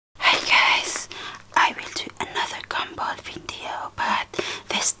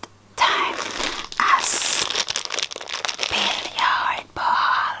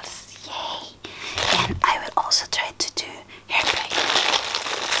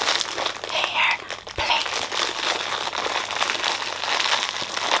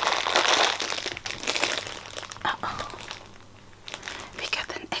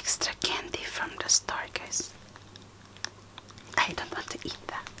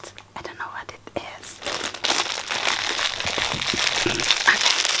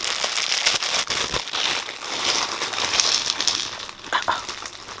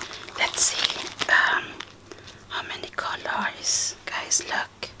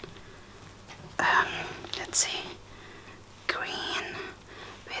let's see, green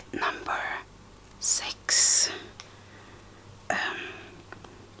with number 6.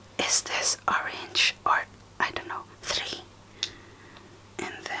 Is this orange or I don't know, 3?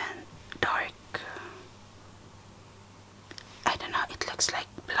 And then dark, I don't know, it looks like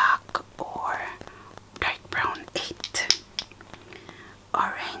black or dark brown, 8.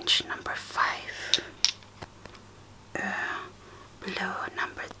 Orange number 5. Blue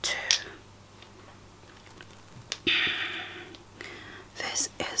number 2. This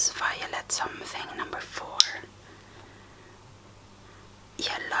is violet something number 4.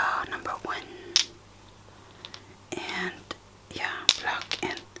 Yellow number 1. And yeah, black,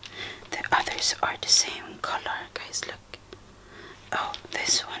 and the others are the same color, guys, look. Oh,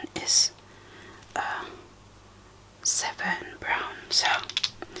 this one is 7 brown. So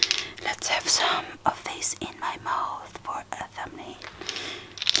let's have some of these in my mouth for a thumbnail.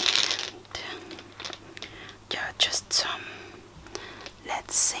 And yeah, just some.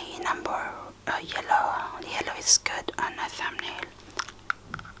 Let's see, number yellow. Yellow is good on a thumbnail.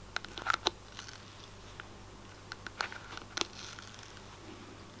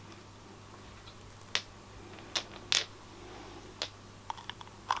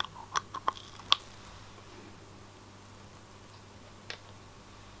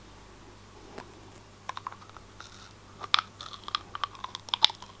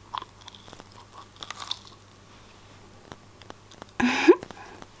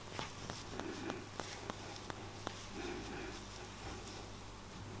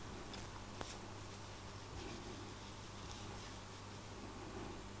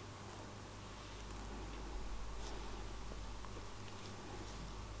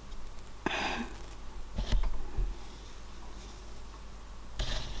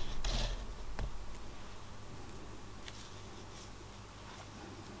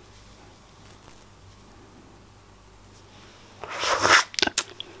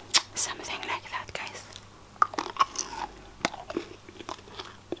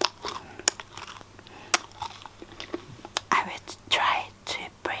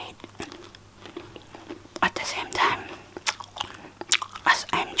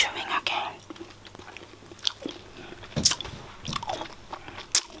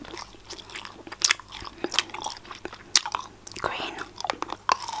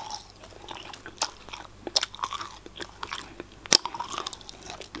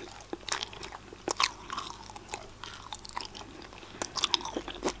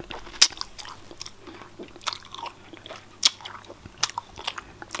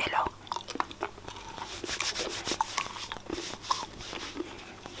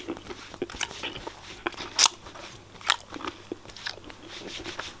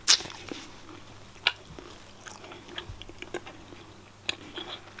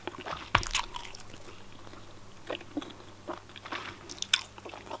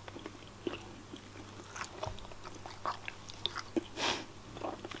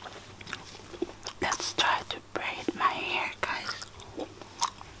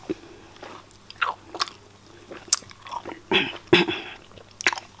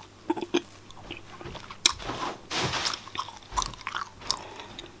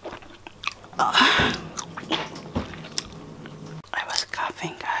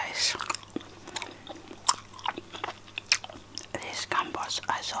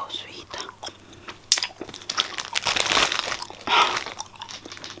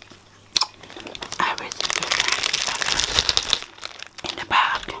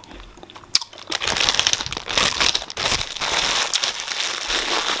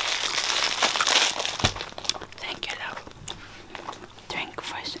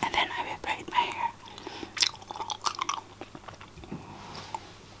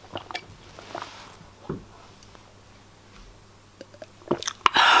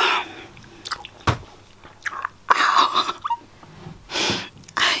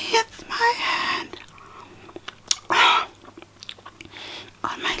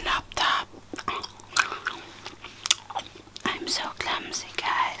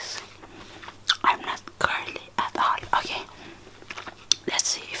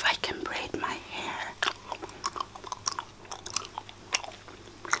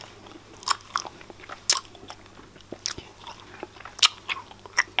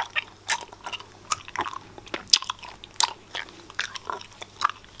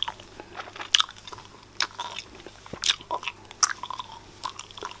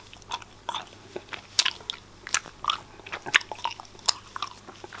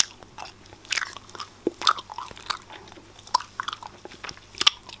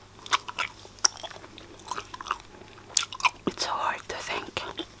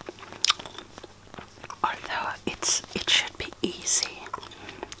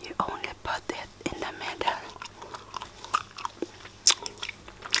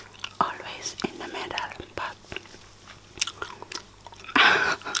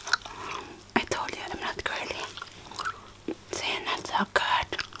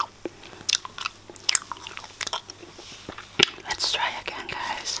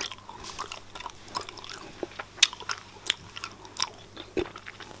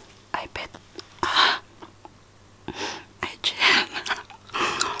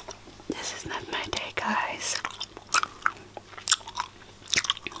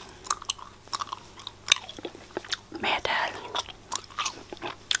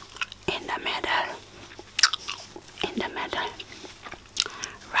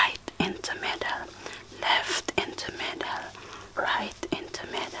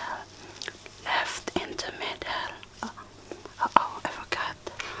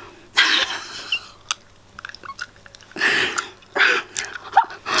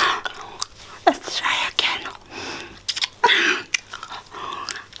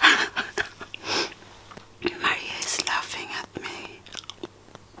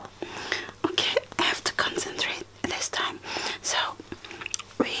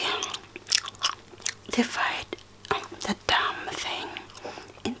 divide the damn thing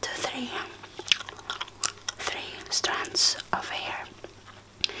into three strands of hair,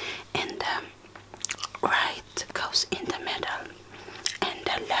 and the right goes in the middle, and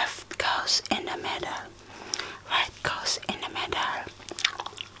the left goes in the middle. Right goes in the middle,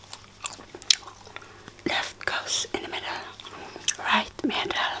 left goes in the middle, right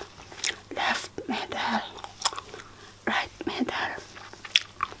middle, left middle, right middle.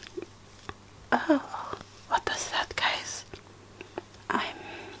 Oh, what was that, guys? I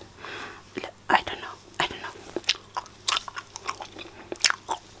don't know.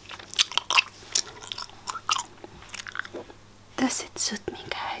 Does it suit me,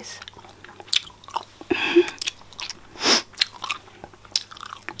 guys?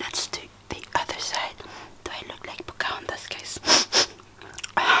 Let's do the other side. Do I look like Pocahontas, guys?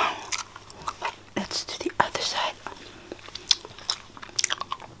 Let's do the other side.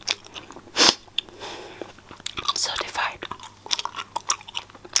 So divide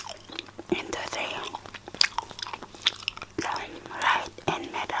into three. Right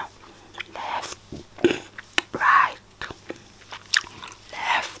and middle. Left, right,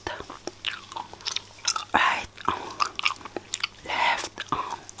 left, right, left,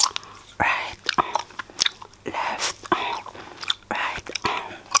 right, left, right,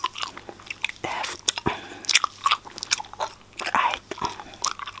 left, right,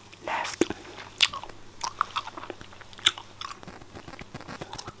 left.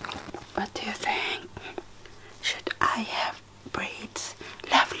 What do you think? Should I have braids?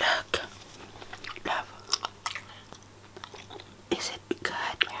 Love, look. Love. Is it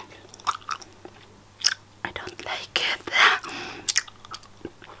good? I don't like it.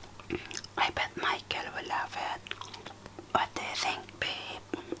 I bet Michael will love it. What do you think, babe?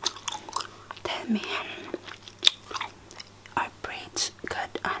 Tell me. Are braids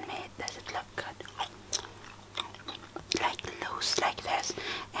good on me? Does it look good? Like loose like this,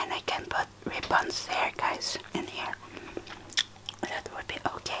 and I can put ribbons there, guys, in here. That would be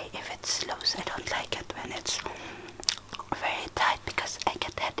okay. If it's loose, I don't like it when it's very tight because I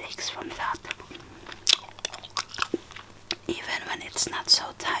get headaches from that. Even when it's not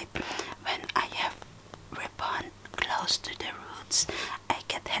so tight, when I have ribbon close to the roots, I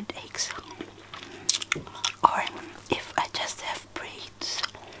get headaches. Or if I just have braids,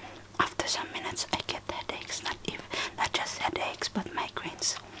 after some minutes I get headaches. Not just headaches, but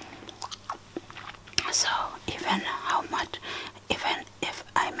migraines. So even if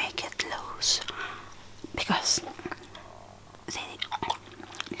I make it loose, because the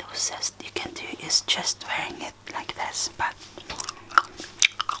loosest you can do is just wearing it like this, but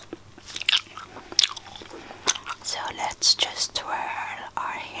so let's just twirl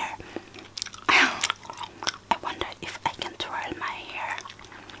our hair. I wonder if I can twirl my hair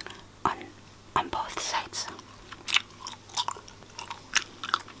on both sides.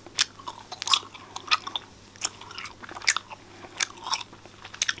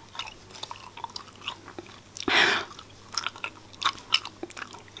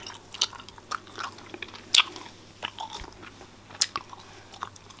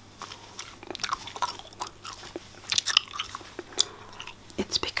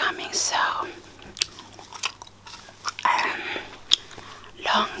 It's becoming so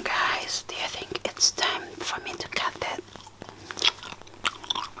long, guys. Do you think it's time for me to cut it?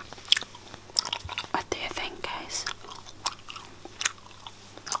 What do you think, guys?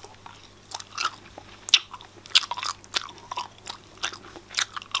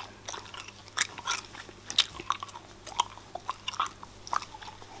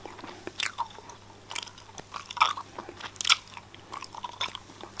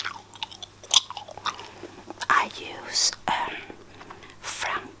 I use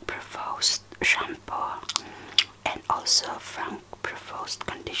Frank Provost shampoo and also Frank Provost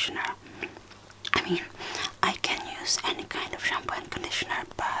conditioner. I mean, I can use any kind of shampoo and conditioner,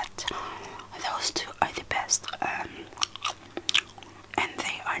 but those two are the best, and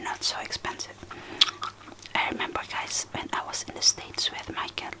they are not so expensive. I remember, guys, when I was in the States with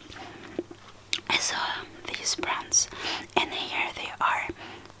Michael, I saw these brands, and here they are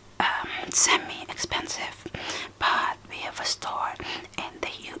semi-expensive, but we have a store and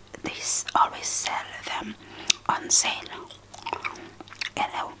they always sell them on sale.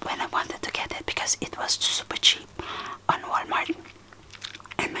 And when I wanted to get it, because it was super cheap on Walmart,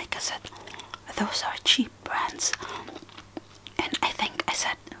 and Micah said, those are cheap brands, and I think I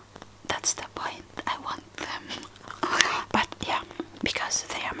said, that's the point, I want them. But yeah, because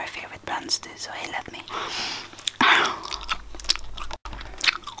they are my favorite brands too, so he let me.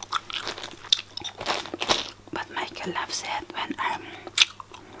 But Michael loves it when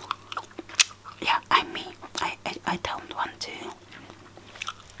yeah, I mean,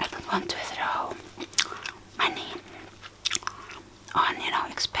 want to throw money on,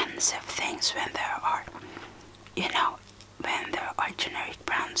 expensive things when there are, when there are generic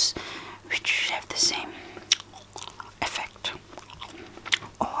brands which have the same effect.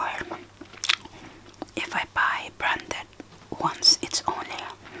 Or if I buy branded ones,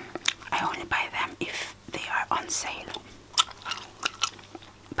 I only buy them if they are on sale.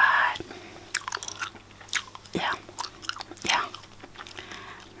 But yeah,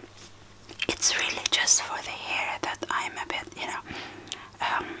 it's really just for the hair that I'm a bit,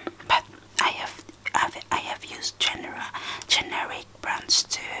 but I have used generic brands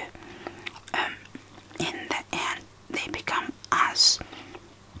too. In the end, they become as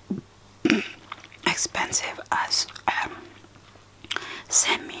expensive as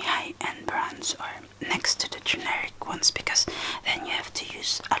semi-high-end brands or next to the generic ones, because then you have to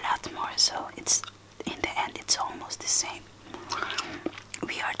use a lot more, so it's in the end it's almost the same.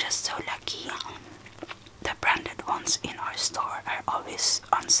 We are just so lucky. The branded ones in our store are always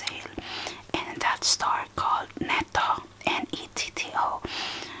on sale, and that store called Netto, Netto,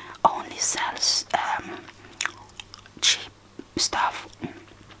 only sells cheap stuff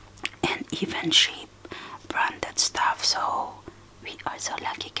and even cheap branded stuff, so we are so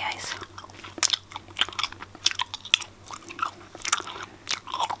lucky, guys.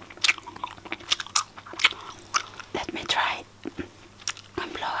 Let me try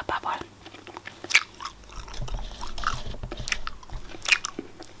and blow a bubble.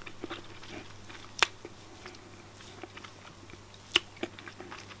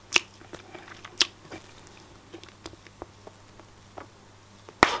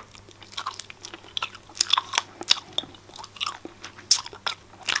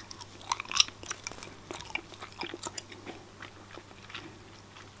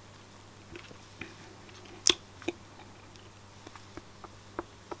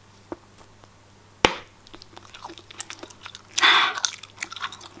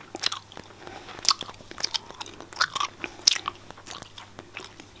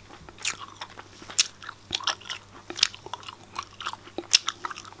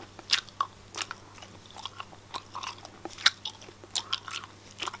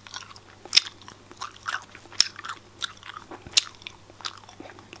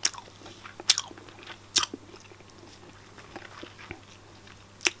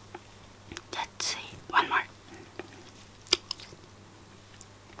 Let's see, one more.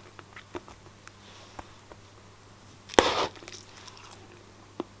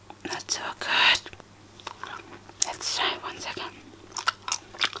 Not so good. Let's try once again.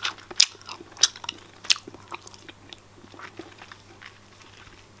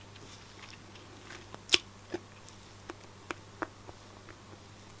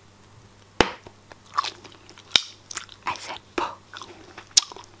 I said poo.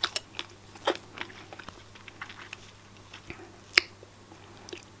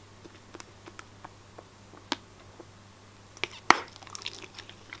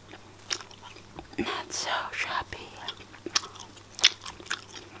 Not so sharp.